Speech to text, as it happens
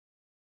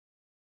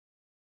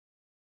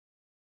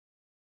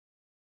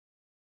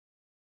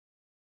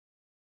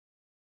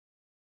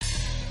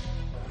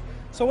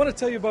So I want to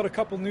tell you about a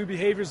couple new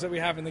behaviors that we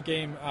have in the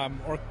game,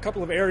 or a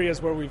couple of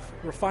areas where we've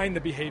refined the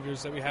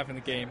behaviors that we have in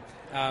the game.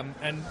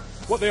 And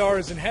what they are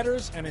is in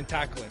headers and in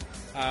tackling.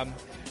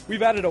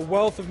 We've added a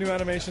wealth of new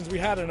animations. We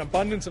had an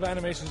abundance of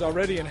animations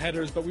already in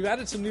headers, but we've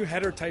added some new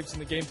header types in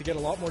the game to get a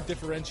lot more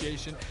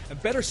differentiation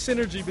and better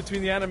synergy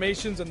between the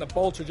animations and the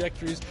ball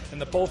trajectories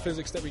and the ball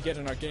physics that we get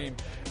in our game.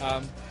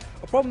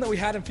 A problem that we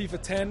had in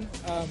FIFA 10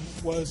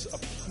 was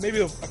maybe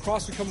a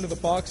cross would come into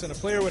the box and a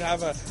player would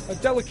have a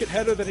delicate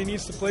header that he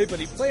needs to play, but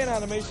he'd play an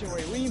animation where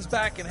he leans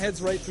back and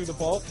heads right through the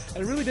ball,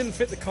 and it really didn't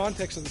fit the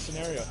context of the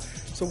scenario.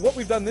 So what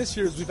we've done this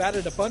year is we've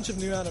added a bunch of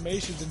new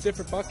animations in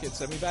different buckets,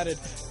 and we've added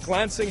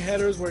glancing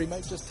headers where he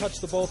might just touch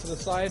the ball to the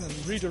side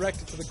and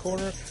redirect it to the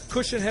corner,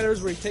 cushion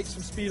headers where he takes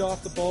some speed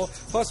off the ball,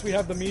 plus we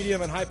have the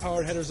medium and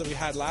high-powered headers that we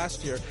had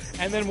last year,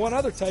 and then one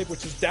other type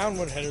which is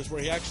downward headers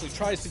where he actually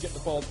tries to get the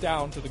ball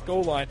down to the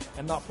goal line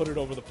and not put it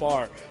over the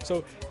bar.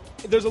 So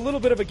there's a little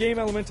bit of a game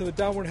element to the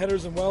downward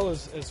headers as well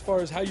as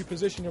far as how you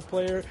position your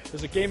player.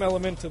 There's a game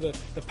element to the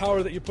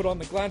power that you put on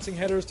the glancing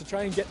headers to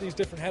try and get these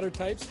different header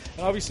types.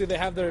 And obviously they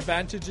have their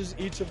advantages,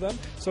 each of them.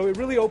 So it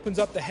really opens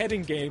up the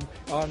heading game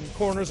on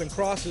corners and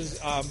crosses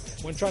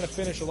when trying to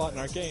finish a lot in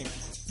our game.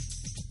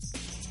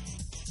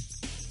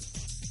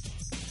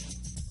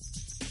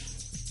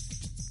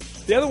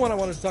 The other one I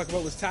wanted to talk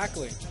about was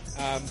tackling.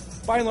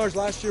 By and large,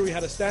 last year we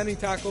had a standing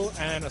tackle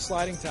and a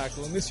sliding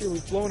tackle, and this year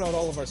we've blown out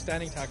all of our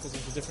standing tackles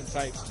into different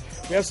types.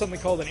 We have something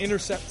called an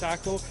intercept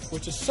tackle,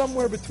 which is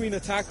somewhere between a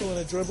tackle and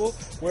a dribble,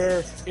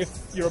 where if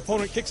your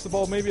opponent kicks the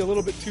ball maybe a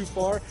little bit too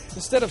far,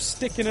 instead of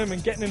sticking him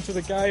and getting into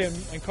the guy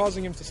and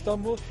causing him to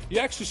stumble, you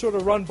actually sort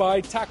of run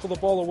by, tackle the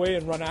ball away,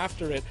 and run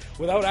after it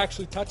without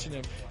actually touching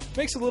him. It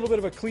makes a little bit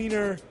of a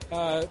cleaner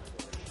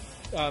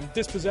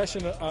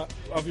dispossession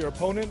of your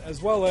opponent,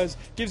 as well as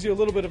gives you a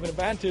little bit of an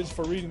advantage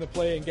for reading the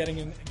play and getting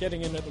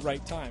in at the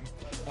right time.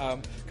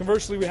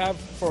 Conversely, we have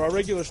for our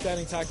regular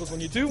standing tackles,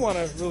 when you do want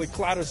to really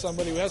clatter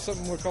somebody, we have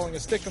something we're calling a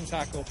stick-em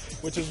tackle,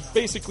 which is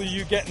basically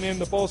you getting in,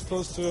 the ball's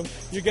close to him,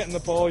 you're getting the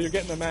ball, you're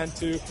getting the man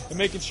too, and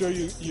making sure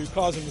you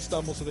cause him to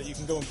stumble so that you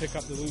can go and pick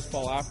up the loose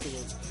ball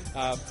afterwards.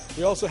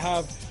 We also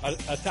have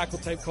a tackle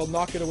type called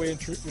knock it away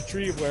and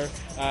retrieve, where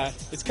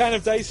it's kind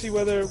of dicey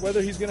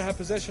whether he's going to have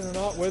possession or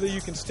not, whether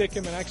you can stick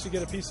him and actually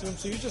get a piece of him.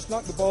 So you just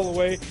knock the ball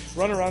away,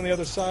 run around the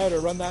other side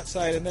or run that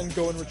side, and then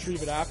go and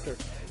retrieve it after.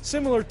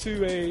 Similar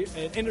to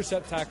an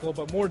intercept tackle,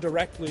 but more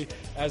directly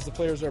as the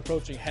players are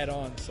approaching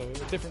head-on, so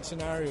a different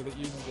scenario that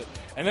uses it.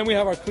 And then we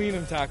have our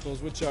clean-in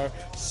tackles, which are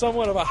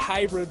somewhat of a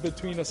hybrid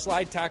between a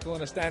slide tackle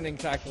and a standing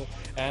tackle,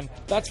 and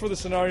that's for the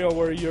scenario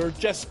where you're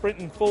just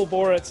sprinting full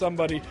bore at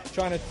somebody,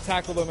 trying to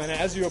tackle them, and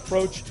as you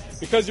approach,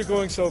 because you're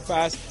going so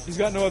fast, he's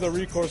got no other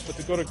recourse but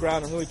to go to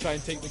ground and really try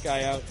and take the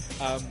guy out.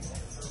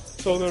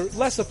 So they're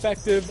less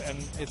effective, and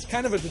it's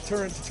kind of a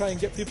deterrent to try and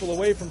get people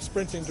away from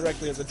sprinting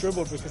directly at the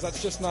dribble, because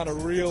that's just not a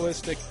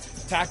realistic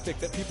tactic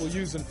that people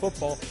use in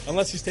football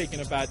unless he's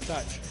taking a bad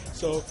touch.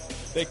 So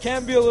they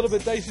can be a little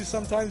bit dicey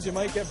sometimes. You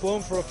might get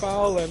blown for a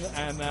foul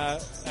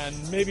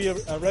and maybe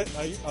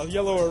a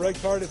yellow or a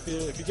red card if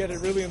you get it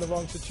really in the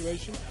wrong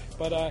situation.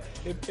 But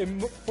it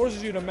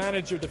forces you to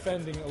manage your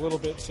defending a little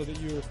bit so that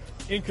you're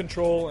in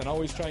control and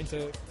always trying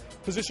to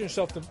position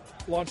yourself to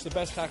launch the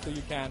best tackle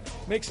you can.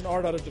 Makes an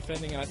art out of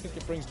defending, and I think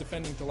it brings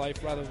defending to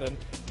life rather than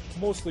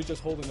mostly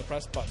just holding the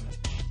press button.